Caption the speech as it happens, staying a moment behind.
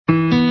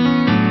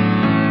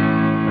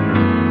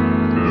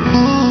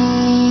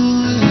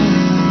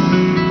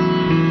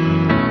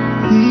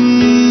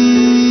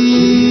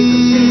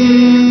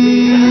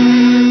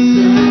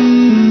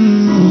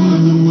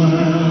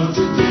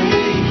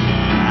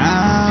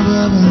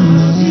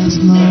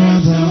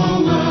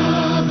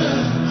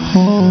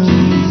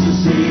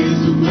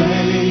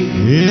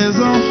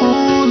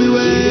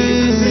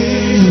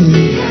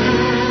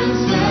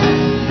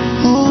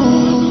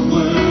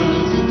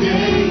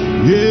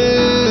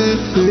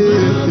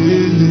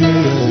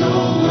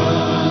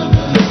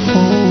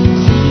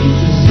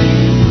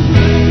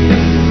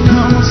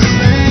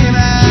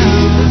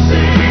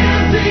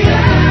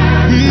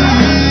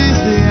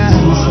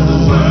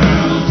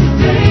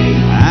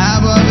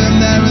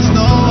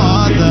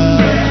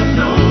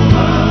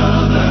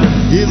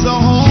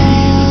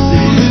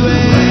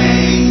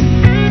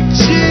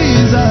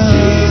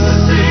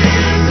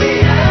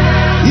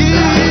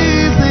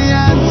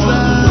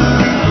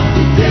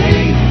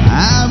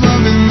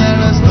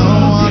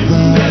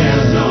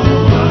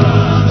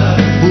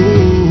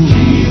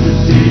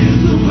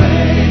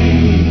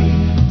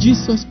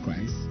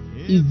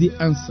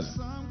answer.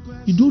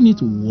 You don't need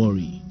to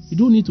worry. You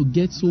don't need to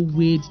get so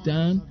weighed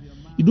down.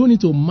 You don't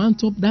need to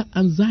mount up that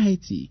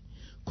anxiety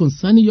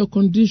concerning your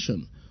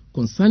condition,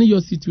 concerning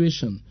your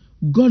situation.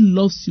 God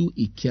loves you.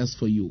 He cares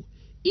for you.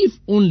 If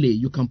only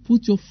you can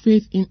put your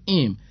faith in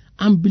Him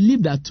and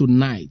believe that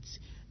tonight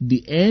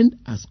the end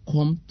has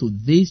come to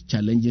this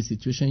challenging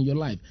situation in your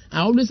life. I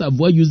always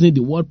avoid using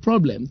the word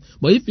problem,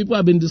 but if people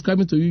have been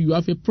describing to you, you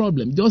have a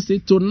problem, just say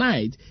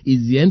tonight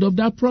is the end of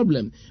that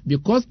problem,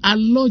 because our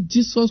Lord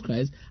Jesus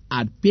Christ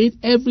had paid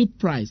every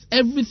price,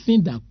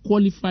 everything that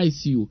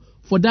qualifies you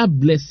for that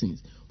blessing,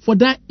 for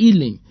that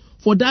healing,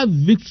 for that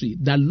victory.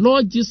 That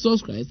Lord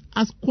Jesus Christ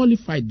has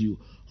qualified you.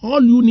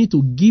 All you need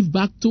to give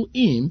back to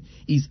Him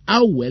is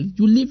how well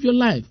you live your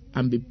life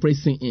and be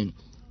praising Him.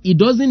 He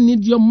doesn't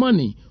need your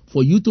money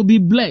for you to be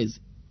blessed.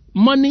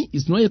 Money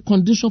is not a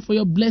condition for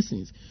your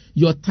blessings.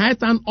 Your tithe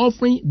and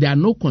offering, they are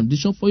no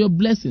condition for your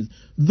blessings.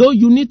 Though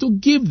you need to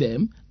give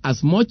them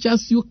as much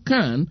as you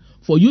can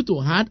for you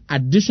to add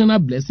additional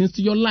blessings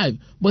to your life.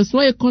 But it's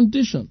not a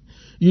condition.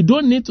 You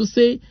don't need to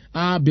say,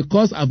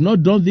 because I've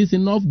not done this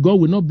enough, God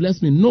will not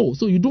bless me. No.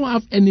 So you don't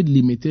have any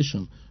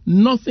limitation.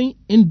 Nothing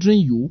hindering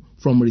you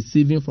from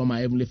receiving from our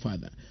Heavenly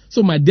Father.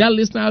 So my dear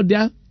listener out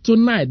there,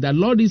 tonight the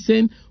Lord is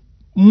saying,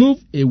 move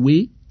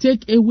away,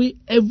 take away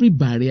every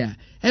barrier,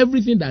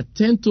 everything that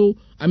tend to,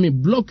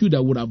 block you,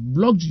 that would have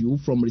blocked you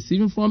from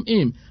receiving from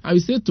Him. I will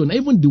say tonight,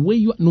 even the way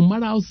you are, no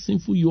matter how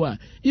sinful you are,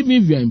 even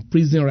if you are in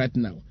prison right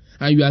now,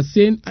 and you are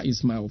saying,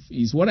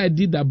 it's what I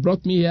did that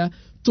brought me here.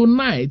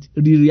 Tonight,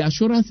 the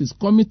reassurance is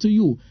coming to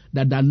you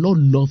that the Lord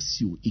loves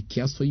you. He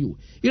cares for you.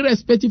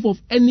 Irrespective of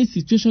any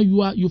situation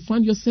you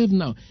find yourself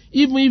now.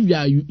 Even if you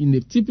are in a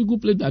typical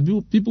place that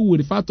people will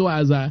refer to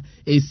as a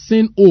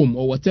sin home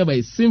or whatever,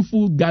 a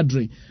sinful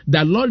gathering.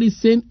 The Lord is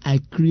saying, I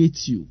create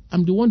you.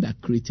 I'm the one that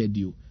created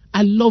you.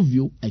 I love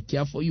you. I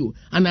care for you.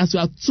 And as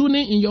you are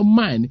tuning in your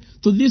mind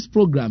to this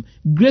program,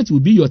 great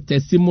will be your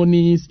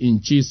testimonies in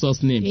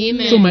Jesus' name.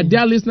 Amen. So my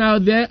dear listener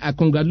out there, I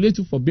congratulate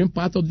you for being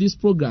part of this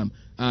program.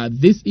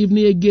 This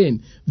evening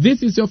again,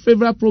 this is your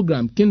favorite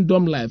program,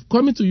 Kingdom Life,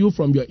 coming to you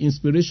from your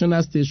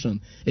inspirational station,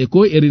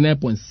 Echo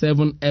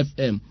 89.7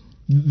 FM.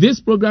 This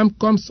program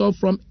comes up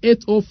from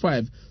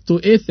 8:05 to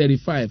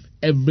 8:35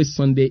 every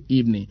Sunday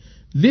evening.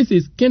 This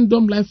is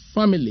Kingdom Life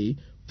Family,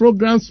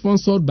 program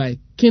sponsored by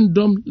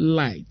Kingdom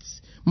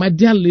Lights. My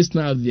dear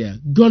listener out there,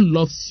 God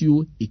loves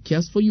you. He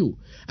cares for you.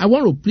 I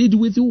want to plead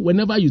with you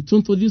whenever you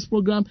tune to this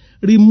program,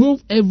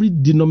 remove every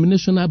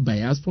denominational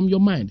bias from your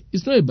mind.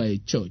 It's not about a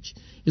church.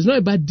 It's not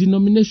about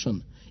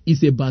denomination.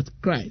 It's about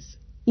Christ,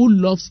 who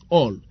loves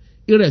all,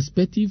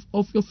 irrespective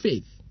of your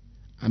faith.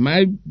 Am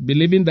I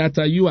believing that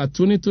you are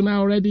tuning to now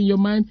already in your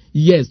mind?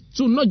 Yes.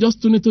 Not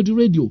just tune into the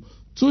radio.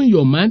 Tune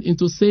your mind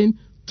into saying,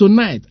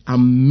 tonight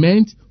I'm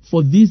meant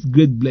for these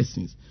great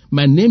blessings.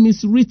 My name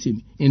is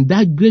written in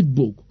that great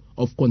book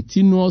of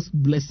continuous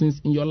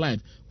blessings in your life.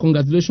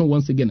 Congratulations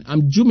once again.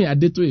 I'm Jumi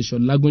Adetoye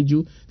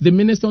Lagunju, the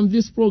minister on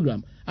this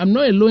program. I'm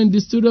not alone in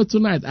the studio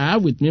tonight. I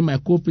have with me my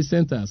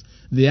co-presenters.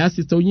 They are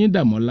Sister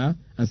Onyinda Mola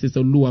and Sister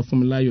Lua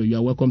Fumilayo. You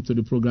are welcome to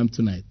the program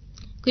tonight.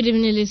 Good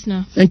evening,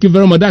 listener. Thank you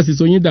very much. That's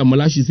Sister Onyinda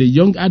Mola. She's a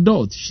young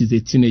adult. She's a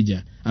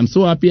teenager. I'm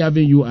so happy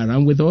having you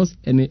around with us,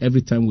 and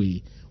every time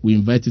we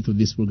invite you to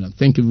this program.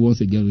 Thank you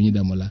once again,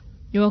 Onyinda Mola.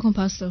 You're welcome,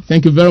 Pastor.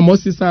 Thank you very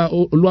much. Sister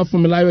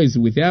Oluwafumilayo is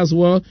with her as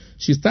well.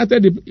 She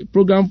started the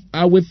program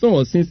with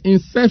us since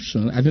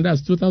inception. I think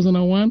that's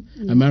 2001.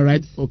 Mm-hmm. Am I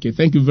right? Okay,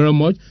 thank you very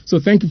much. So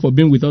thank you for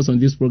being with us on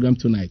this program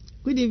tonight.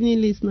 Good evening,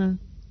 listener.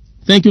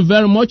 Thank you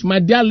very much. My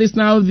dear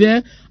listener out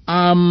there,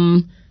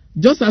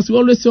 just as we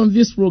always say on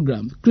this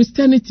program,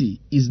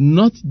 Christianity is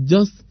not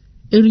just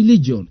a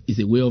religion, it's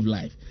a way of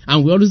life.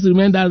 And we always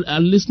remind our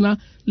listener,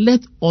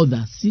 let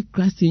others see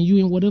Christ in you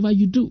in whatever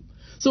you do.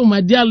 So,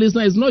 my dear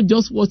listener, it's not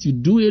just what you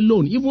do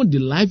alone, even the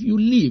life you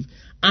live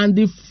and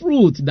the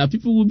fruit that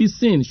people will be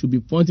seeing should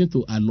be pointing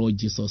to our Lord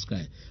Jesus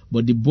Christ.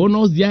 But the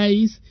bonus there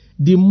is,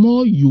 the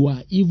more you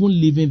are even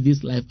living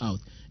this life out,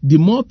 the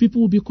more people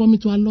will be coming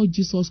to our Lord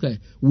Jesus Christ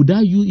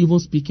without you even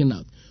speaking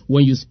out.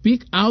 When you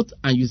speak out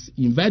and you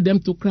invite them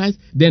to Christ,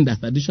 then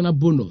that's additional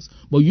bonus.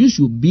 But you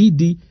should be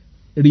the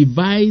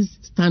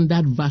revised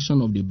standard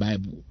version of the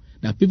Bible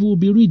that people will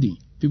be reading.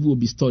 People will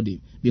be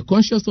studying. Be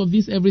conscious of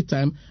this every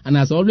time. And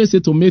as I always say,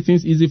 to make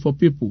things easy for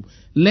people,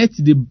 let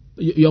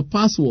your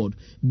password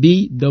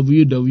be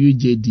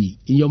WWJD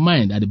in your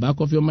mind, at the back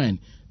of your mind.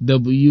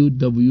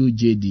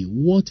 WWJD.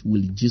 What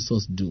will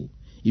Jesus do?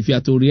 If you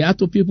are to react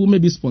to people,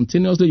 maybe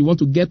spontaneously, you want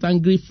to get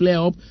angry, flare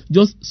up,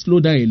 just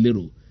slow down a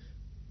little.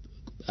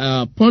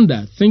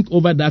 Ponder, think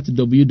over that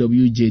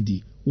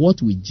WWJD.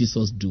 What will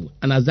Jesus do?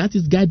 And as that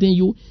is guiding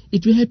you,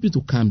 it will help you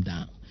to calm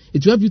down.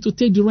 It will help you to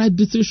take the right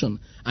decision,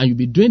 and you'll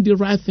be doing the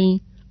right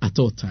thing at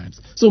all times.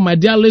 So, my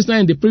dear listener,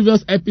 in the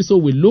previous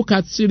episode, we look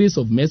at series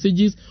of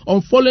messages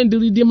on following the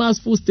Redeemer's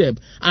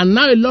footsteps, and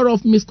now a lot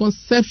of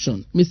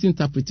misconception,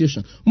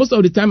 misinterpretation. Most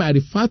of the time, I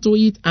refer to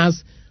it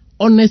as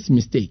honest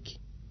mistake,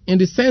 in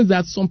the sense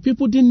that some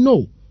people didn't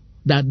know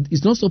that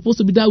it's not supposed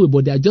to be that way,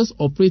 but they are just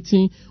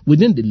operating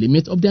within the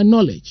limit of their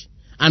knowledge.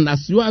 And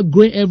as you are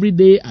growing every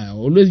day, I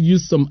always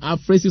use some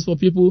phrases for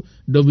people,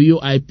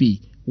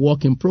 WIP,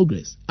 work in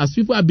progress. As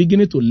people are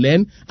beginning to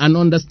learn and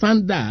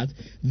understand that,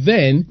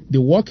 then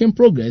the work in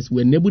progress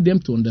will enable them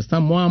to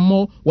understand more and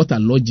more what our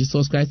Lord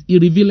Jesus Christ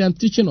is revealing and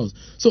teaching us.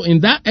 So in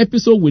that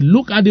episode, we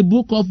look at the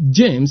book of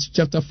James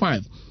chapter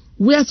 5,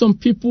 where some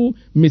people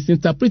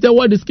misinterpreted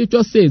what the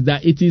scripture says,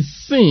 that it is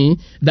sin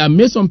that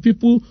made some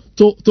people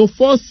to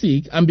fall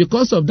sick, and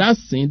because of that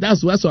sin,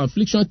 that's where some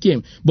affliction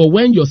came. But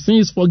when your sin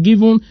is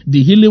forgiven,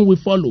 the healing will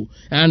follow.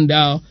 And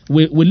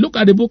we look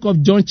at the book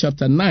of John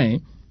chapter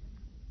 9,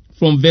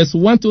 from verse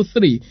 1 to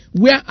 3,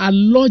 where our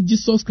Lord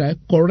Jesus Christ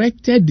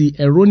corrected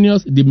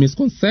the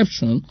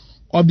misconception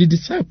of the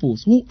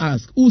disciples who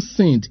asked, who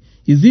sinned?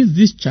 Is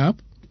this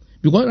chap?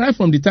 Because right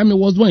from the time he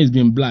was born, he's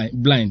been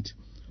blind.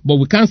 But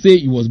we can't say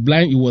he was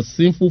blind, he was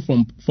sinful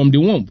from the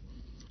womb.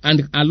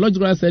 And our Lord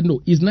Jesus said,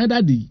 no, it's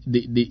neither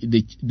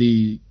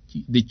the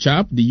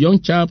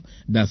young chap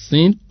that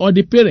sinned or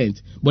the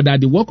parent, but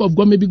that the work of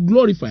God may be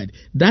glorified.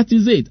 That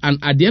is it. And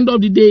at the end of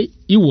the day,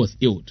 he was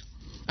healed.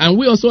 And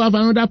we also have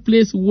another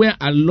place where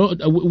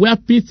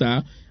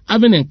Peter,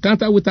 having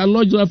encounter with our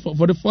Lord Jesus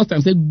for the first time,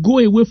 said, go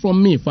away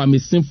from me, for I'm a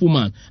sinful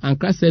man. And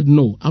Christ said,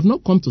 no, I've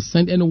not come to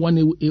send anyone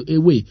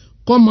away.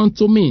 Come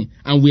unto me.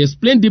 And we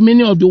explained the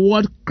meaning of the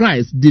word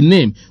Christ, the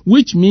name,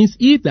 which means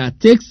he that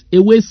takes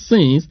away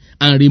sins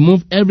and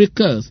remove every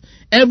curse.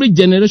 Every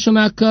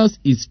generational curse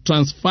is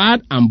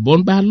transferred and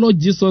borne by our Lord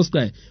Jesus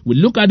Christ. We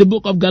look at the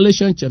book of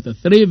Galatians chapter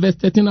 3, verse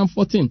 13 and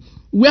 14,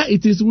 where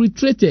it is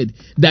reiterated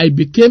that it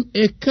became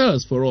a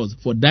curse for us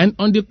for dying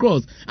on the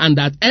cross, and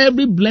that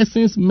every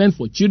blessing meant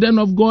for children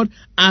of God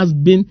has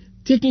been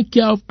taken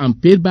care of and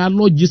paid by our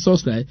Lord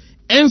Jesus Christ.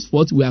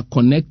 Henceforth, we are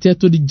connected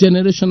to the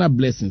generational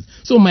blessings.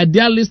 So, my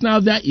dear listener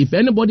out there, if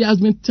anybody has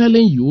been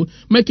telling you,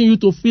 making you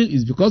to feel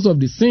it's because of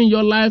the sin in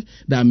your life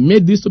that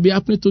made this to be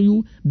happening to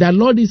you, the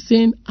Lord is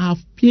saying, I've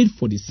paid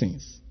for the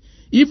sins.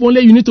 If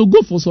only you need to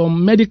go for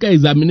some medical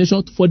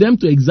examination for them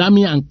to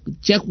examine and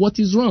check what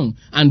is wrong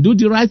and do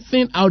the right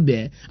thing out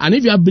there. And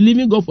if you are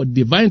believing God for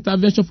divine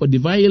intervention, for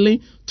divine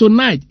healing,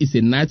 tonight is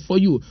a night for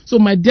you. So,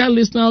 my dear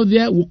listener out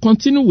there, we'll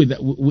continue with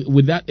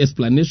that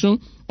explanation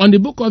on the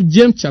book of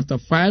James chapter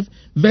 5,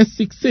 verse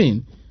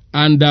 16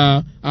 and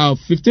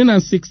 15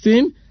 and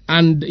 16.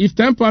 And if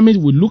time permits,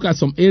 we'll look at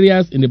some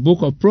areas in the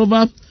book of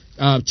Proverbs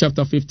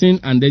chapter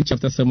 15 and then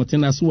chapter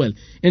 17 as well.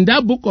 In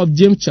that book of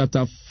James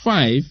chapter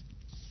 5,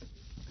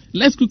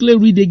 let's quickly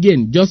read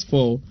again, just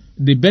for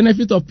the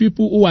benefit of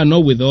people who are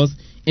not with us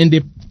in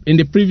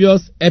the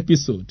previous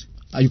episode.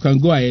 You can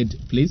go ahead,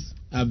 please.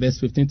 Verse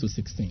 15 to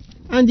 16.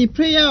 And the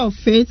prayer of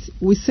faith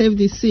will save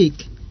the sick,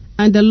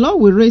 and the Lord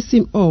will raise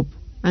him up,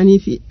 and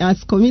if he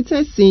has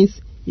committed sins,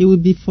 he will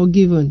be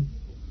forgiven.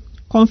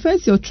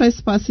 Confess your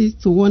trespasses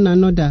to one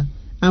another,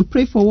 and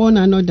pray for one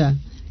another,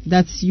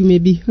 that you may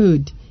be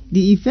heard.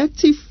 The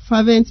effective,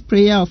 fervent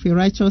prayer of a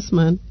righteous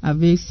man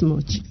avails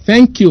much.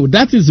 Thank you.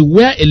 That is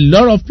where a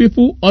lot of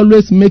people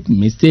always make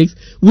mistakes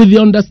with the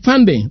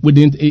understanding, with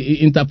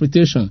the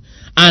interpretation.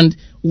 And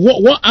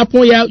what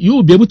happened here, you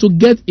will be able to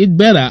get it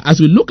better as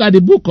we look at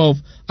the book of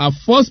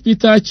 1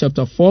 Peter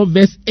chapter 4,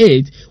 verse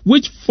 8,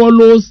 which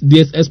follows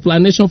this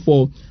explanation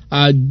for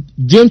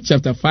James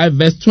chapter 5,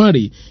 verse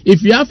 20.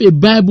 If you have a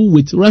Bible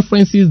with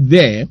references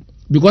there,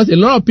 because a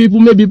lot of people,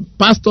 maybe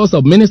pastors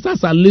or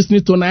ministers, are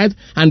listening tonight,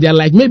 and they're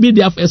like, maybe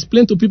they have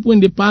explained to people in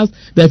the past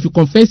that if you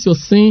confess your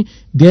sin,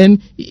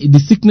 then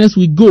the sickness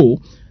will go.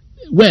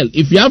 Well,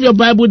 if you have your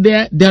Bible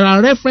there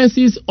are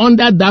references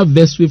under that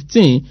verse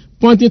 15,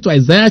 pointing to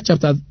Isaiah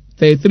chapter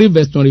 33,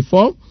 verse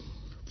 24.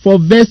 For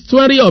verse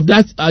 20 of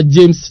that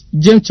James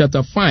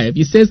chapter 5,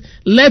 it says,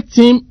 let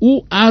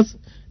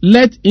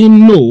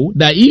him know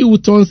that he who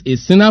turns a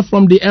sinner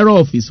from the error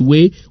of his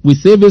way will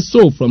save a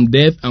soul from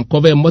death and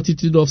cover a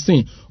multitude of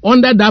sin.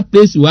 Under that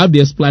place, you have the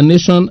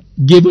explanation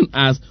given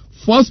as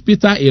 1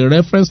 Peter, a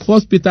reference,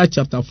 1 Peter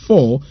chapter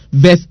 4,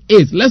 verse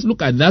 8. Let's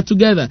look at that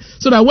together.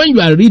 So that when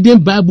you are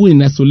reading Bible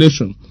in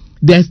isolation,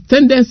 there's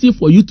tendency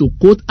for you to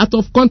quote out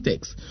of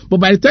context. But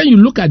by the time you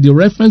look at the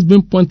reference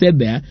being pointed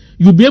there,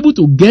 you'll be able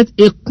to get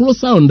a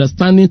closer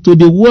understanding to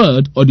the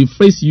word or the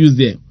phrase used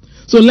there.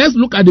 So let's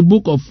look at the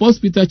book of 1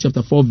 Peter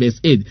chapter 4, verse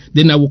 8.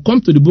 Then I will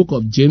come to the book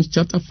of James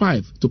chapter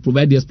 5 to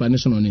provide the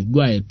explanation on it. Go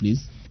ahead,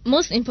 please.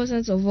 Most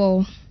important of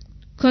all,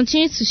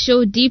 continue to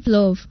show deep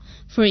love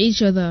for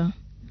each other,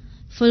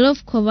 for love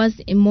covers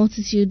a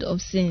multitude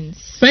of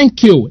sins.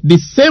 Thank you. The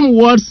same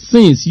word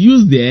sins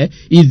used there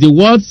is the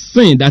word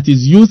sin that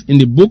is used in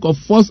the book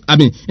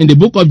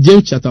of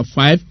James chapter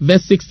 5,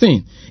 verse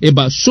 16.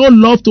 About show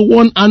love to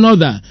one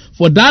another,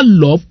 for that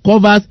love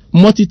covers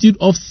multitude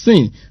of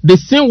sin. The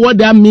same word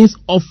there means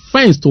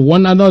offense to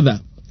one another.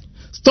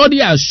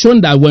 Study has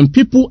shown that when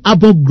people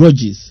harbor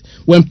grudges,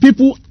 when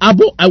people have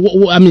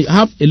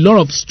a lot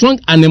of strong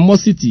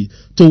animosity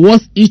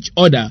towards each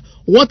other,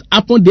 what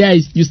happened there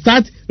is you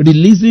start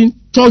releasing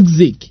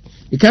toxic,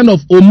 a kind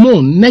of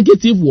hormone,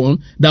 negative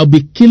one, that will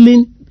be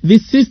killing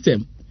this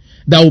system.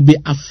 that will be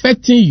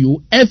affecting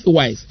you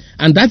health-wise.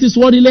 And that is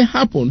what really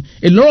happened.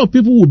 A lot of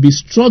people will be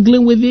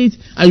struggling with it,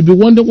 and you'll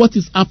be wondering what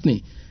is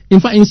happening. In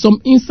fact, in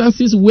some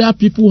instances where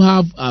people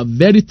have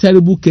very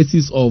terrible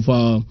cases of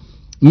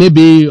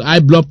maybe high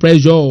blood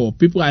pressure or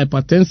people are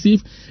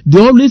hypertensive, they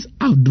always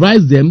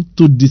advise them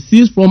to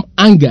desist from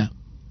anger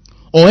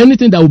or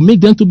anything that will make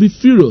them to be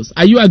furious.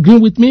 Are you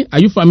agreeing with me? Are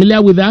you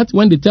familiar with that?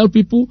 When they tell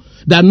people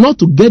that not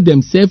to get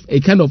themselves a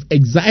kind of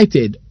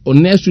excited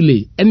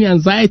unnecessarily, any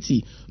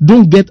anxiety,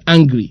 don't get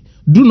angry.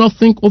 Do not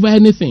think over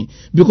anything.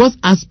 Because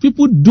as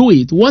people do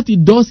it, what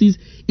it does is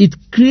it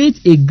creates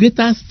a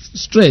greater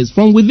stress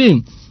from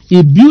within.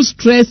 It builds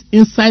stress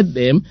inside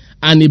them,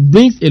 and it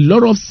brings a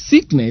lot of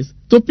sickness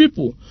to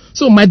people.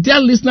 So, my dear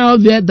listener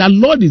out there, the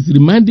Lord is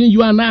reminding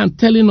you and I and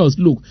telling us,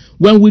 look,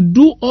 when we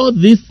do all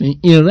these things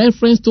in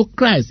reference to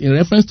Christ, in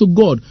reference to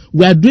God,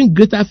 we are doing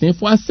greater things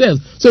for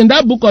ourselves. So, in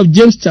that book of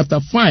James chapter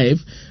 5,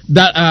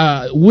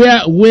 that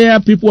where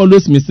people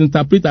always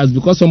misinterpret as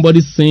because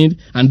somebody sinned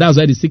and that's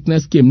why the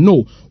sickness came.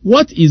 No,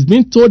 what is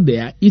being told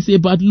there is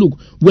about, look,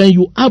 when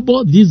you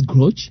harbor this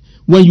grudge,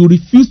 when you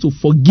refuse to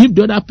forgive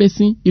the other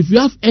person, if you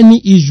have any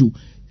issue,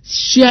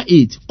 share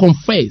it,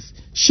 confess,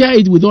 share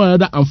it with one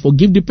another and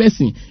forgive the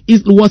person.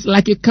 It was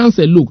like a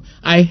cancer. Look,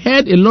 I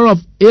heard a lot of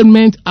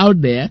ailment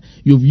out there.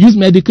 You've used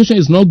medication,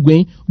 it's not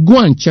going. Go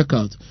and check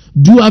out.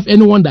 Do you have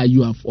anyone that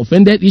you have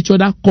offended each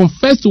other?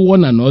 Confess to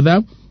one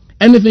another.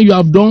 Anything you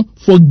have done,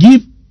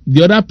 forgive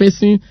the other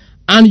person,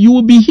 and you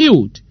will be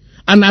healed.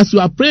 And as you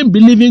are praying,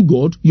 believing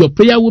God, your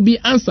prayer will be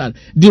answered.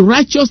 The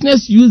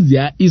righteousness used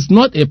there is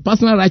not a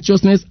personal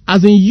righteousness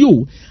as in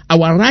you.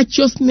 Our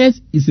righteousness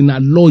is in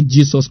our Lord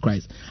Jesus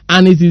Christ.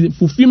 And it is the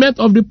fulfillment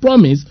of the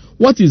promise,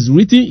 what is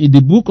written in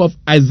the book of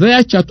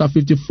Isaiah chapter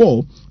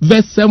 54,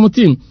 verse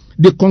 17.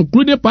 The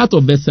concluding part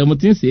of verse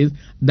 17 says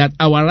that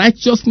our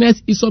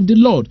righteousness is of the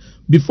Lord.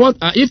 Before,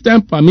 if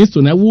time permits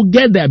tonight, we'll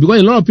get there,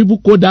 because a lot of people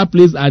quote that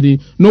place as the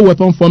no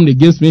weapon formed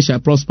against me shall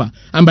prosper.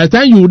 And by the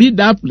time you read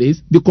that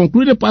place, the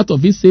concluding part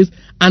of it says,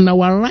 and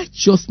our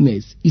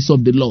righteousness is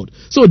of the Lord.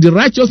 So the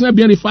righteousness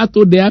being referred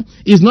to there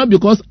is not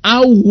because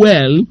how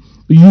well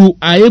you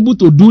are able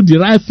to do the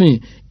right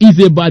thing.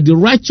 It's about the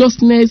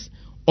righteousness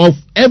of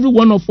every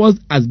one of us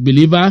as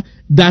believers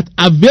that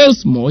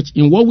avails much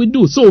in what we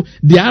do. So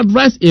the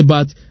advice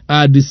about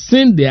the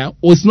sin there,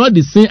 or it's not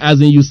the sin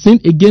as in you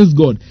sin against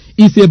God.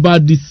 It's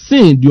about the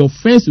sin, the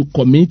offense you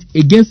commit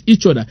against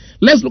each other.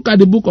 Let's look at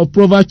the book of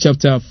Proverbs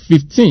chapter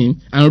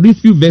 15 and read a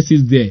few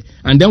verses there.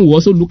 And then we'll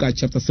also look at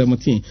chapter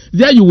 17.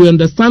 There you will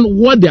understand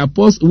what the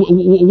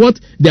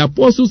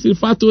apostles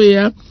refer to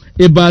here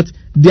about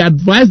the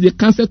advice they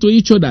counsel to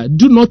each other.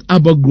 Do not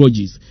harbor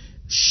grudges.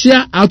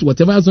 Share out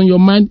whatever is on your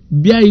mind,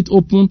 bear it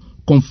open,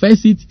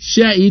 confess it,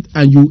 share it,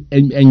 and you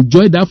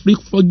enjoy that free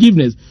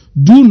forgiveness.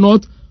 Do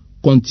not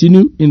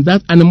continue in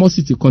that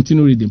animosity.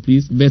 Continue reading,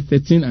 please. Verse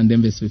 13 and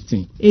then verse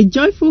 15. A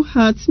joyful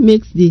heart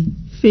makes the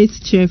face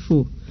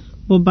cheerful,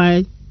 but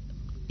by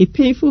a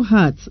painful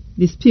heart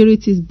the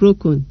spirit is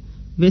broken.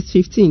 Verse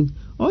 15.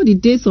 All the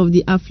days of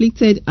the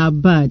afflicted are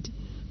bad,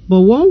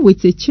 but one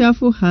with a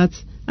cheerful heart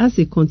has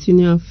a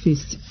continual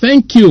feast.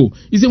 Thank you.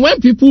 You see,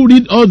 when people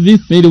read all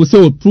these things, they will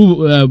say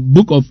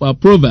book of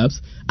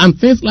Proverbs and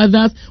things like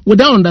that,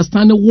 without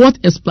understanding what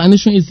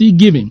explanation is he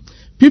giving.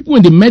 People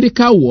in the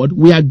medical world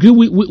will agree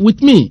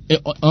with me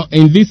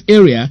in this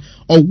area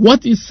of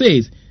what it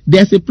says.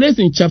 There's a place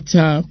in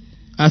chapter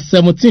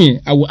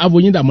 17. I will have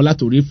Oyinda Mola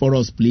to read for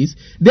us, please.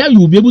 There you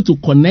will be able to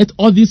connect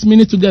all these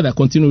meanings together.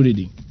 Continue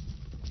reading.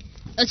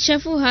 A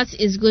cheerful heart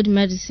is good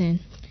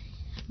medicine,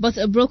 but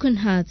a broken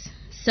heart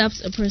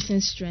saps a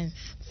person's strength.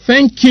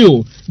 Thank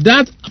you.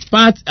 That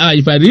part,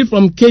 if I read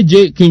from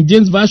King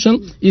James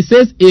Version, it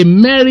says, a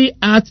merry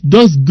heart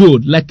does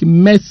good like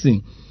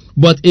medicine,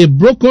 but a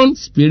broken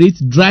spirit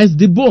dries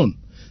the bone.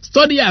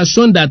 Study has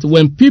shown that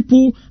when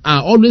people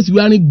are always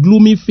wearing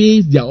gloomy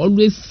face, they are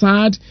always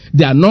sad,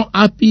 they are not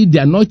happy, they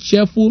are not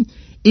cheerful,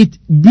 it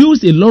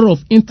builds a lot of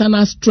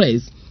internal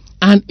stress,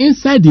 and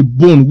inside the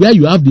bone, where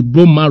you have the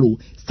bone marrow,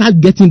 start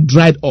getting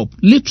dried up,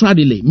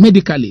 literally,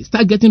 medically,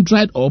 start getting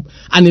dried up,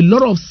 and a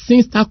lot of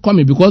things start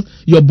coming because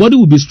your body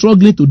will be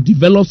struggling to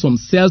develop some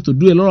cells to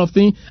do a lot of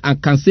things,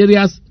 and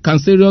cancerous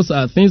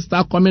things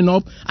start coming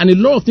up, and a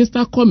lot of things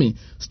start coming.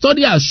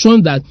 Study has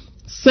shown that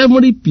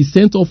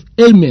 70% of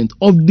ailments,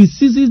 of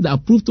diseases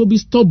that prove to be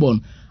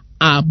stubborn,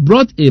 are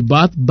brought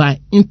about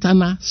by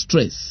internal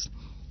stress.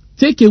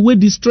 Take away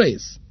the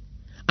stress,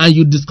 and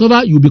you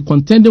discover you'll be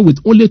contending with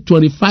only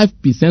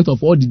 25%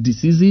 of all the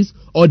diseases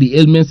or the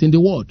ailments in the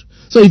world.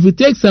 So if you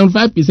take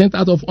 75%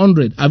 out of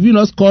 100, have you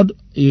not scored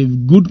a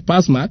good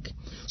pass mark?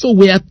 So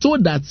we are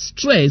told that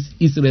stress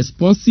is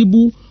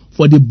responsible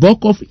for the bulk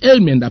of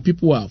ailment that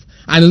people have.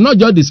 And it's not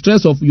just the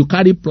stress of you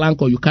carry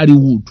plank or you carry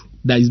wood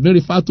that is being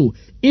referred to.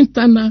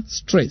 Internal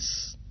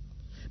stress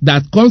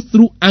that comes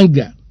through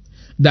anger,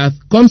 that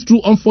comes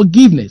through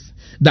unforgiveness,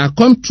 that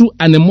comes through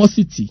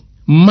animosity,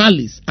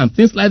 malice, and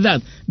things like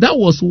that. That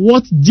was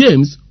what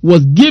James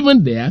was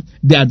given there,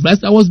 the advice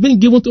that was being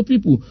given to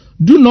people.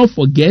 Do not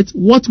forget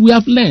what we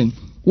have learned,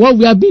 what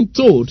we have been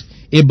told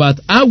about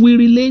how we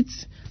relate,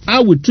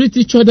 how we treat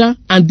each other,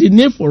 and the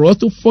need for us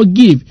to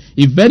forgive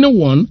if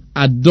anyone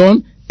had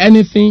done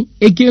anything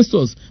against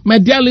us. My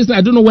dear listener,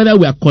 I don't know whether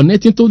we are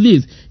connecting to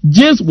this.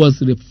 James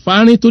was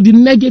referring to the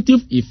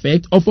negative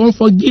effect of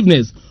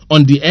unforgiveness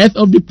on the health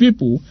of the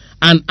people,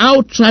 and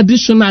how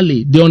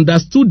traditionally they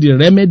understood the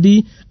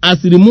remedy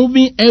as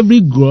removing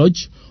every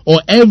grudge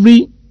or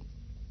every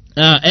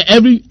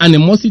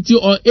animosity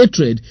or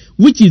hatred,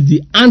 which is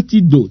the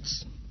antidote.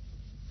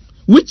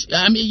 Which,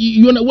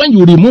 you know, when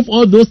you remove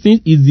all those things,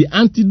 is the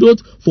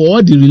antidote for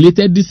all the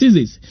related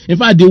diseases. In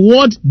fact, the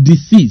word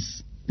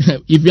disease,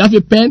 if you have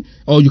a pen,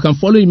 or you can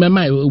follow in my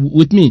mind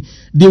with me,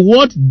 the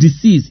word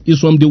disease is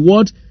from the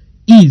word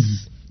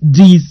is.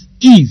 This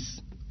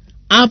is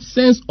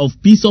absence of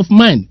peace of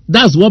mind.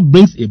 That's what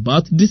brings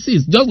about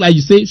disease. Just like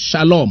you say,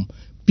 shalom,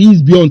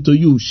 peace be unto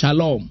you,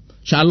 shalom,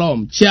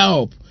 shalom, cheer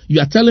up.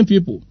 You are telling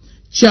people,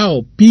 cheer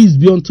up, peace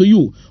be unto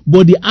you.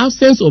 But the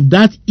absence of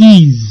that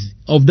ease,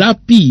 of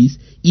that peace,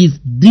 is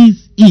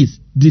this is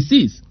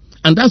disease.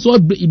 And that's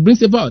what it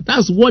brings about.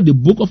 That's what the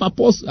book of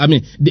Apostles,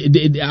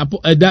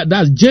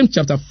 that's James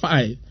chapter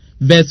 5,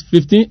 verse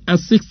 15 and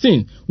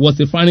 16 was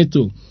referring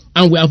to.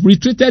 And we have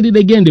retreated it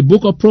again, the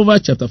book of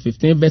Proverbs chapter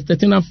 15, verse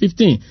 13 and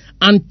 15.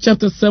 And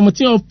chapter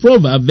 17 of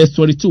Proverbs, verse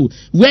 22,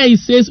 where it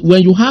says,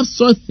 when you have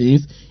such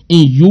things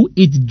in you,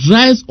 it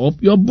dries up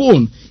your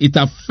bone. It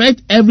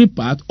affects every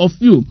part of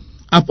you.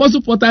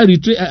 Apostle Peter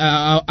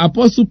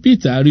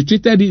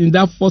retreated it in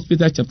that 1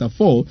 Peter chapter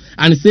 4,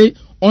 and he said,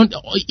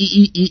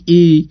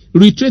 he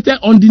retreated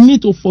on the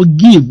need to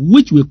forgive,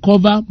 which will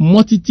cover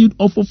multitude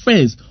of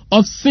offense,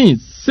 of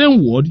sins.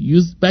 Same word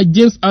used by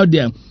James out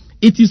there.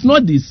 It is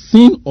not the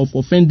sin of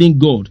offending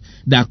God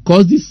that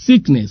causes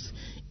sickness.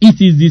 It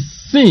is the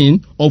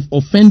sin of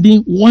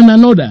offending one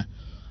another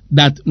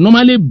that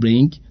normally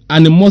bring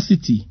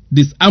animosity,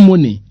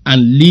 disharmony,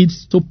 and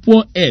leads to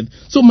poor health.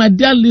 So, my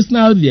dear listener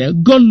out there,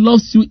 God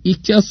loves you, He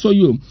cares for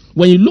you.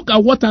 When you look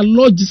at what our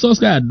Lord Jesus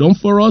Christ had done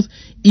for us,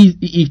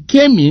 He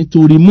came in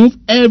to remove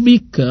every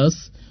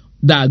curse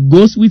that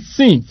goes with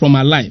sin from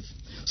our life.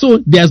 So,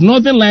 there's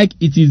nothing like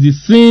it is the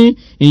sin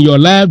in your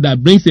life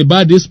that brings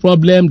about this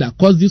problem, that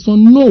causes this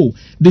one. No.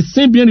 The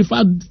sin being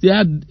referred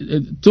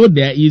to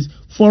there is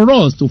for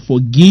us to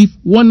forgive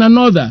one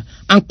another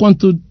and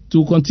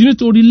to continue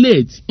to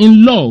relate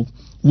in love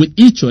with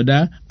each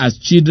other as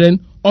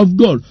children of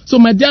God. So,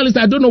 my dear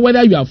listener, I don't know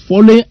whether you are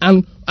following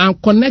and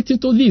connecting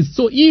to this.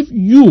 So, if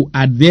you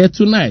are there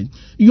tonight,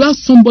 you have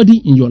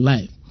somebody in your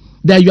life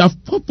that you have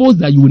purpose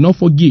that you will not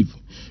forgive.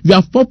 You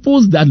have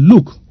purpose that,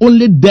 look,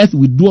 only death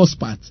will do us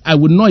part.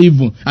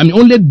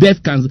 Only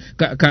death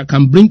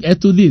can bring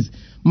end to this.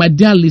 My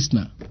dear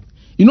listener,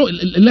 you know,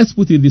 let's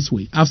put it this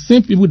way. I've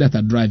seen people that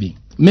are driving.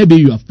 Maybe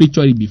you have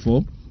pictured it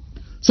before.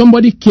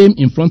 Somebody came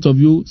in front of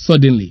you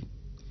suddenly.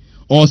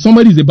 Or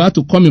somebody is about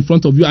to come in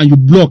front of you and you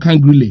block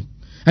angrily.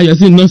 And you're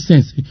saying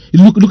nonsense.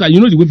 Look at, you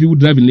know the way people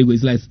drive in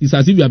Lagos. It's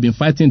as if you have been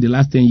fighting the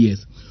last 10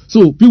 years.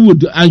 So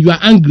and you are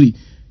angry.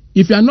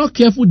 If you are not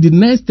careful, the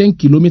next 10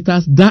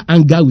 kilometers, that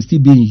anger will still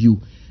be in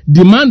you.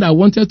 The man that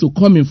wanted to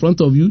come in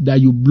front of you that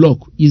you block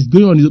is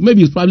going on.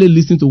 Maybe he's probably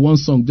listening to one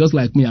song, just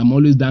like me. I'm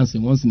always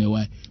dancing once in a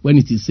while when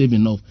it is safe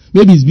enough.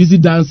 Maybe he's busy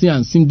dancing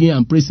and singing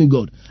and praising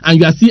God. And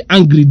you are still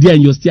angry there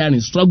in your steering,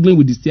 struggling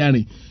with the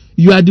steering.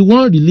 You are the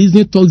one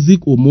releasing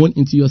toxic hormone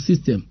into your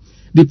system.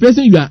 The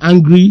person you are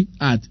angry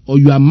at or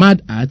you are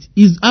mad at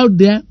is out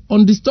there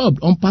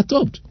undisturbed,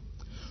 unperturbed.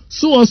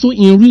 So also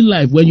in real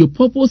life, when you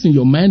purpose in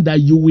your mind that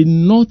you will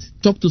not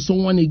talk to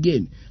someone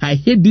again, I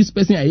hate this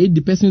person, I hate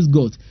the person's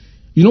gut.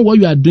 You know what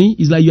you are doing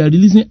is like you are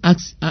releasing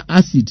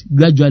acid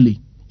gradually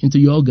into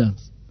your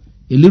organs.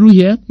 A little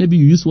here, maybe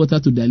you use water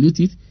to dilute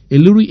it. A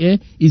little here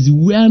is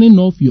wearing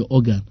off your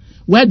organ.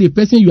 While the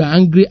person you are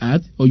angry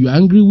at or you are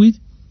angry with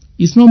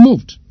is not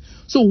moved.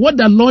 So what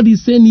the Lord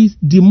is saying is,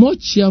 the more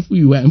cheerful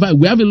you are. In fact,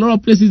 we have a lot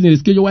of places in the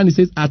scripture when He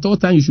says, at all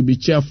times you should be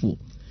cheerful.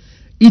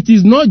 It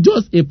is not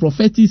just a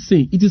prophetic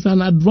saying. It is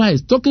an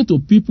advice talking to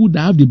people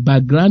that have the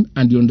background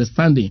and the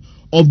understanding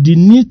of the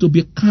need to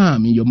be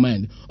calm in your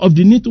mind, of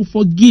the need to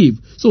forgive.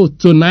 So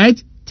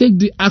tonight, take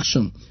the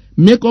action.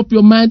 Make up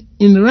your mind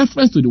in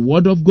reference to the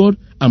word of God.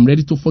 I'm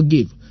ready to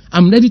forgive.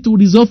 I'm ready to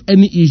resolve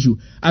any issue.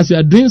 As you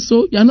are doing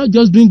so, you are not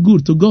just doing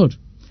good to God.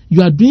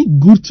 You are doing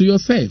good to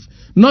yourself.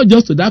 Not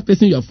just to that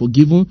person you are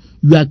forgiven.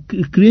 You are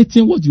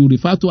creating what you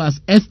refer to as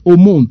F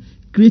hormone.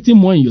 Creating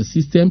more in your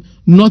system,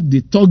 not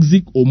the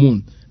toxic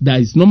hormone that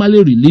is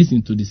normally released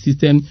into the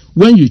system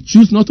when you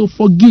choose not to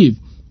forgive,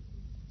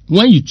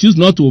 when you choose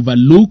not to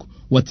overlook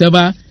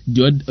whatever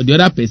the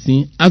other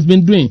person has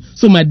been doing.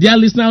 So, my dear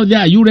listener out there,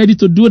 are you ready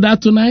to do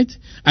that tonight?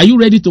 Are you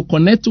ready to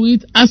connect to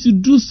it? As you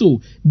do so,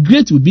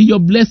 great will be your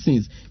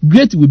blessings.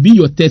 Great will be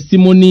your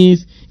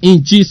testimonies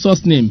in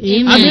Jesus' name.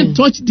 Amen. Having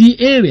touched the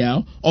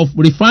area of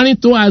referring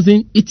to as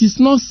in, it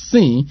is not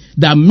sin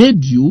that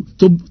made you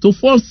to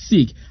fall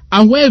sick.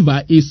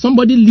 However, if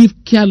somebody live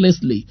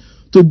carelessly,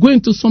 to go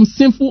into some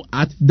sinful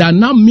act that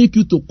now make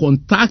you to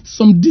contact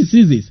some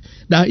diseases.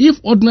 That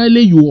if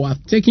ordinarily you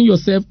have taken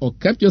yourself or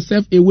kept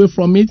yourself away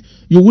from it,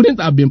 you wouldn't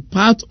have been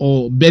part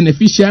or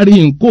beneficiary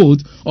in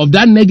quote of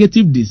that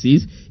negative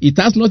disease. It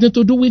has nothing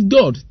to do with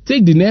God.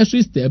 Take the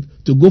necessary step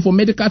to go for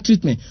medical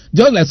treatment.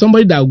 Just like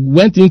somebody that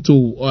went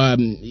into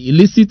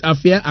illicit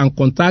affair and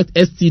contact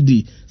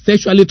STD,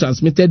 sexually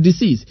transmitted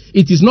disease.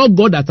 It is not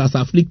God that has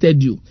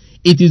afflicted you.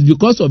 It is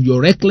because of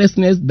your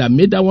recklessness that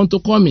made that one to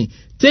come in.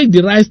 Take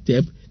the right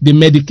step, the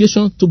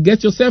medication to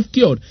get yourself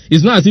cured.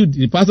 It's not as if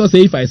the pastor say,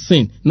 if I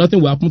sin, nothing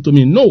will happen to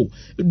me. No.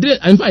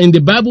 In fact, in the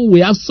Bible,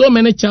 we have so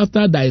many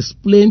chapters that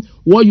explain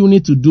what you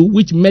need to do,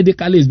 which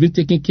medically is being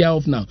taken care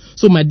of now.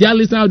 So, my dear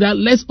listener,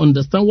 let's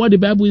understand what the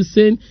Bible is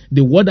saying,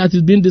 the word that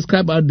is being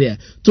described out there.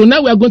 So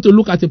now we are going to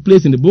look at a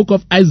place in the book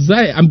of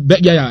Isaiah,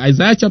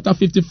 Isaiah chapter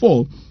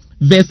 54,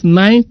 verse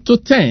 9 to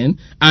 10,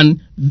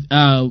 and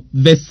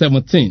verse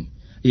 17.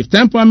 If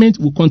time permits,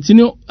 we'll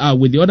continue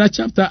with the other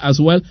chapter as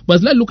well.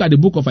 But let's look at the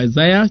book of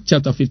Isaiah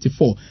chapter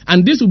 54.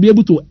 And this will be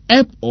able to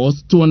help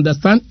us to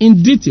understand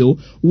in detail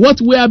what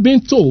we are being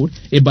told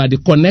about the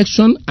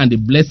connection and the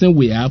blessing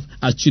we have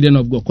as children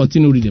of God.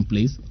 Continue reading,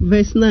 please.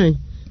 Verse 9.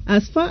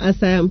 As far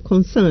as I am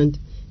concerned,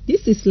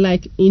 this is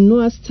like in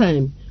Noah's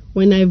time,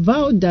 when I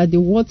vowed that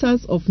the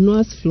waters of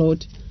Noah's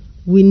flood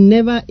will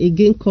never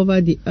again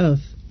cover the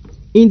earth.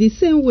 In the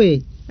same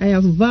way, I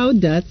have vowed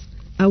that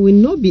I will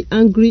not be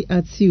angry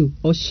at you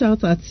or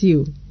shout at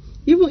you.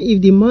 Even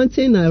if the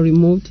mountains are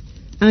removed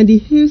and the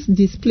hills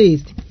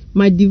displaced,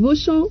 my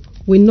devotion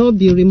will not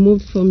be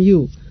removed from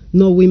you,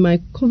 nor will my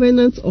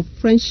covenant of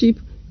friendship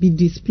be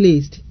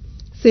displaced,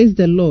 says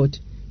the Lord,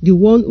 the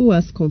one who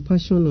has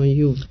compassion on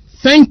you.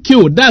 Thank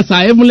you. That's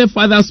our Heavenly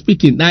Father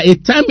speaking. Now a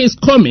time is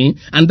coming,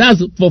 and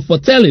that's for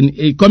foretelling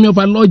a coming of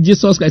our Lord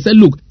Jesus Christ. Say,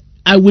 look,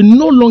 I will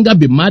no longer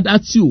be mad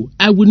at you.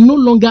 I will no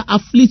longer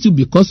afflict you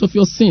because of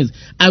your sins.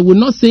 I will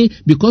not say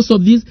because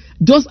of this,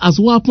 just as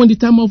what happened the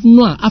time of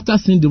Noah after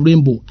seeing the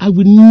rainbow. I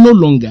will no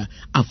longer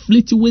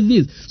afflict you with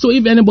this. So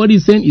if anybody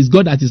is saying it's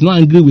God that is not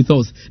angry with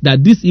us,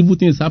 that this evil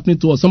thing is happening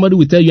to us, somebody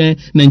will tell you,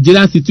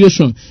 Nigerian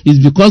situation is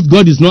because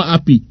God is not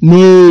happy.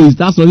 No, it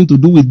has nothing to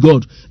do with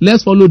God.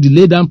 Let's follow the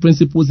laid down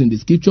principles in the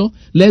scripture.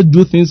 Let's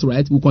do things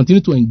right. We'll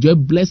continue to enjoy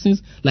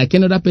blessings like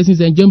any other person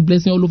is enjoying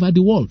blessings all over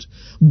the world.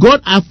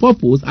 God has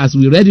purpose, as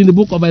we read in the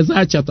book of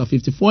Isaiah chapter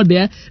 54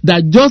 there,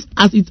 that just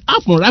as it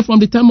happened right from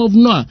the time of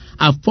Noah,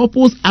 I've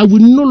purpose, I will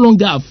no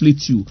longer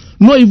afflict you.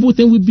 No evil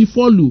thing will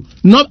befall you,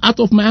 not out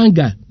of my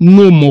anger,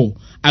 no more.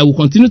 I will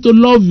continue to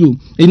love you.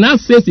 It now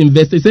says in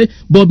verse 8,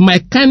 but my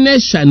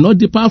kindness shall not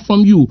depart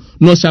from you,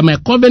 nor shall my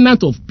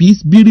covenant of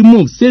peace be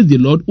removed, says the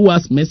Lord who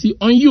has mercy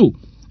on you.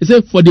 He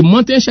said, for the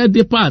mountain shall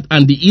depart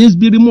and the hills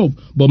be removed,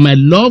 but my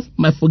love,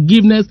 my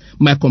forgiveness,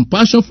 my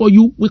compassion for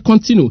you will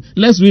continue.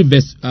 Let's read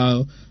verse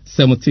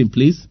 17,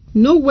 please.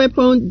 No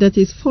weapon that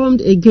is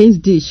formed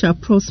against thee shall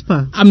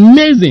prosper.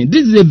 Amazing.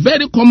 This is a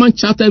very common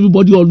chapter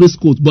everybody always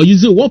quotes. But you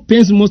see, what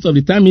pains most of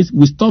the time is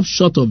we stop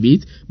short of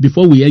it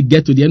before we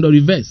get to the end of the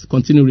verse.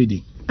 Continue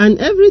reading. And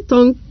every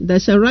tongue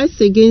that shall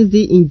rise against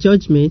thee in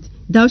judgment,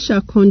 thou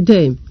shalt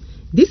condemn.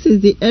 This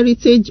is the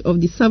heritage of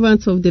the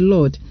servants of the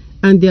Lord,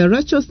 and their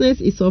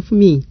righteousness is of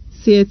me,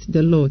 saith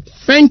the Lord.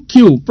 Thank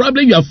you.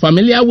 Probably you are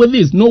familiar with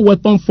this. No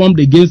weapon formed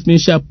against me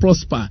shall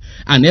prosper,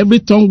 and every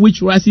tongue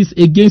which rises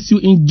against you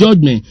in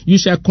judgment you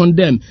shall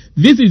condemn.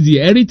 This is the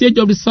heritage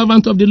of the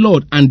servant of the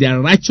Lord, and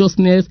their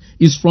righteousness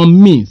is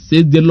from me,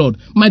 says the Lord.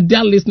 My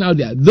dear listener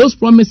there, those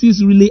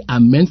promises really are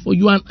meant for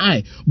you and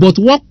I. But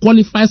what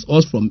qualifies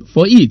us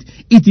for it?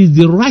 It is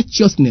the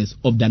righteousness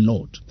of the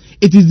Lord.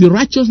 It is the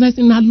righteousness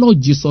in our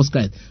Lord Jesus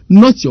Christ,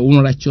 not your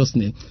own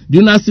righteousness. Do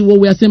you now see what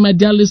we are saying, my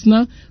dear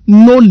listener?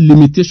 No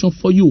limitation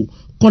for you.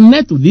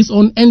 Connect to this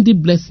unending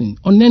blessing,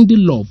 unending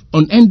love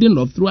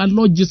through our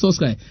Lord Jesus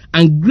Christ.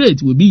 And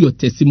great will be your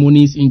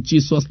testimonies in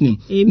Jesus' name.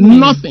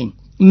 Amen.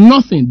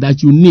 Nothing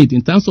that you need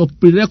in terms of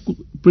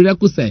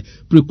prerequisite,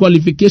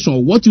 pre-qualification,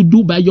 or what you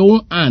do by your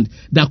own hand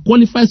that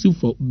qualifies you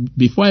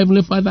before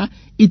Heavenly Father.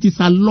 It is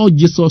our Lord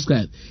Jesus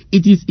Christ.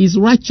 It is His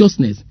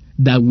righteousness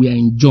that we are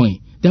enjoying,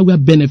 that we are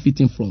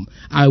benefiting from.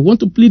 I want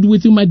to plead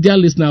with you, my dear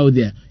listener out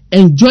there.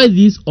 Enjoy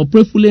this or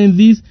prayerfully in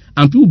this,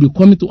 and people will be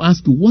coming to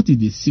ask you what is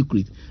the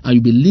secret, and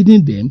you'll be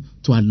leading them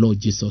to our Lord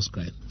Jesus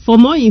Christ. For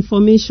more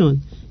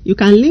information, you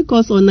can link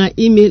us on our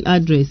email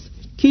address,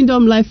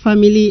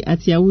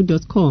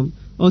 kingdomlifefamily@yahoo.com,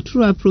 or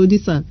through our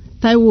producer,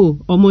 Taiwo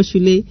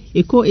Omoshule,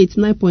 Eko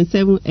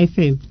 89.7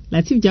 FM,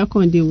 Latif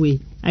Jakonde Way,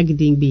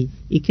 Agidingbi,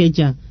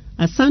 Ikeja.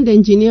 Our sound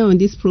engineer on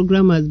this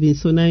program has been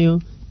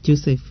Sonayo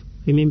Joseph.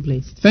 Remain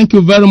blessed. Thank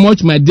you very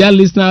much, my dear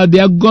listener.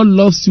 Dear, God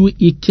loves you.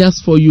 He cares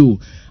for you.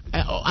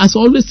 As I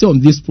always say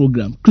on this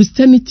program,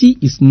 Christianity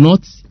is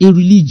not a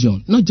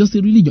religion, not just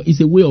a religion.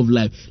 It's a way of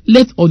life.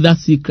 Let others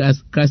see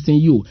Christ in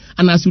you.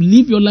 And as you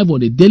live your life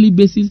on a daily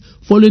basis,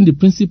 following the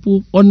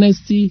principle,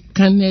 honesty,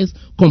 kindness,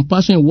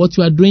 compassion in what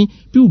you are doing,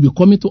 people will be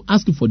coming to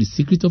ask you for the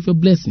secret of your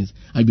blessings,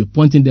 and you'll be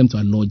pointing them to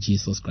our Lord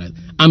Jesus Christ.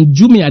 I'm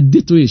Jumi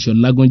Adetoye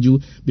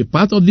Sholagonju. Be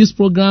part of this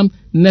program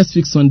next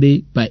week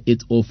Sunday by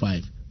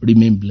 8:05.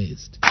 Remain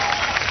blessed.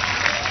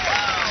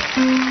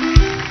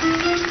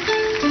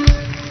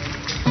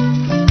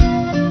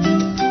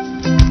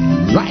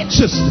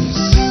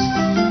 Righteousness,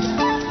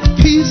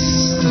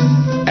 peace,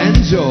 and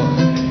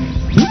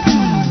joy.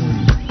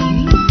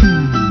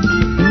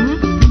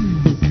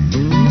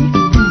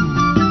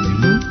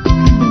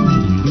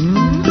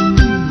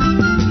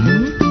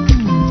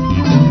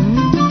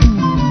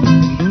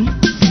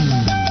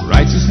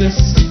 Righteousness,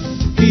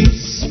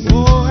 peace,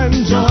 and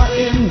joy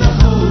in the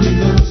Holy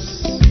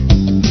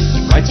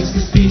Ghost.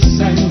 Righteousness, peace,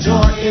 and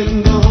joy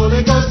in the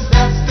Holy Ghost.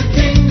 That's the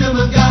kingdom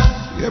of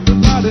God.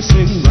 Everybody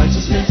sing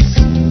righteousness.